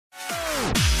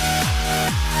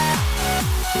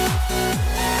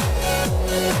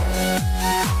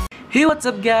Hey, what's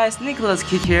up guys,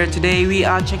 NicholasKit here. Today we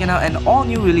are checking out an all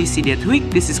new release Cydia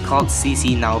tweak. This is called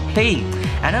CCNowPlaying.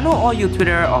 And I know all you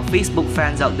Twitter or Facebook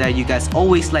fans out there, you guys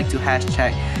always like to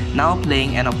hashtag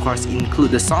NowPlaying and of course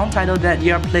include the song title that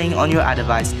you are playing on your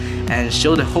device and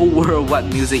show the whole world what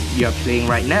music you are playing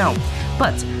right now.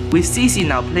 But with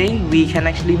CCNowPlaying, we can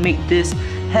actually make this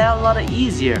hell a lot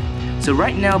easier. So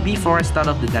right now, before I start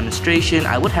off the demonstration,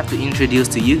 I would have to introduce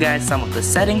to you guys some of the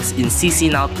settings in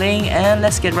CCNowPlaying, and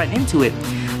let's get right into it.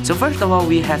 So first of all,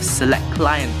 we have select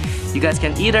client. You guys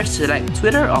can either select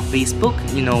Twitter or Facebook.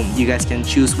 You guys can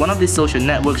choose one of these social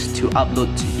networks to upload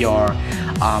your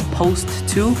post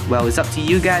to. Well, it's up to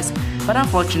you guys, but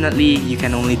unfortunately, you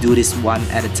can only do this one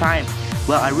at a time.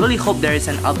 Well, I really hope there is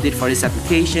an update for this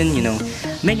application,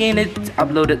 making it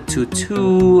uploaded to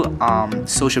two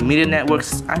social media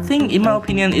networks. I think, in my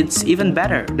opinion, it's even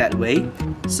better that way.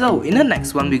 So in the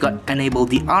next one, we got enable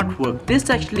the artwork.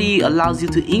 This actually allows you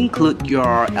to include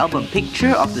your album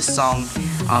picture of the song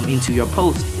into your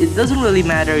post. It doesn't really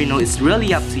matter, it's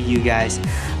really up to you guys.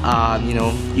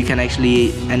 You can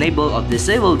actually enable or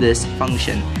disable this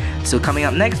function. So coming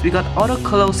up next, we got auto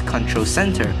close control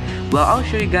center. Well, I'll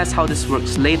show you guys how this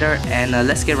works later, and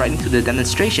let's get right into the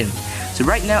demonstration. So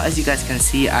right now, as you guys can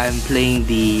see, I'm playing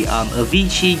the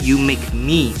Avicii You Make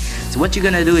Me. So what you're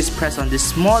gonna do is press on this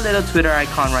small little Twitter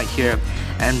icon right here,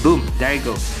 and boom, there you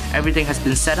go. Everything has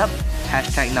been set up.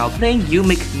 Hashtag now playing You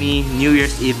Make Me New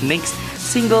Year's Eve Mix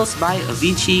Singles by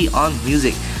Avicii on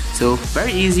Music. So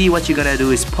very easy. What you're gonna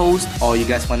do is post, or you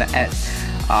guys wanna add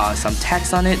some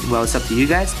text on it. Well, it's up to you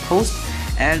guys. Post,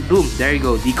 and boom, there you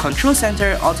go. The control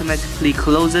center automatically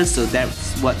closes, so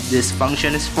that's what this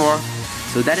function is for.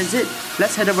 So that is it.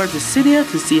 Let's head over to Cydia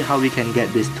to see how we can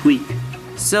get this tweak.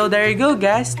 So there you go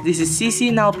guys, this is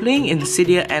CCNowPlaying in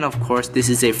Cydia, and of course this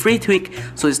is a free tweak,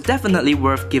 so it's definitely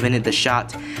worth giving it a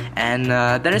shot. And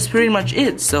that is pretty much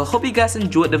it. So hope you guys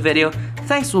enjoyed the video.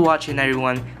 Thanks for watching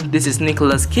everyone. This is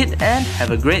NicholasKit, and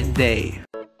have a great day.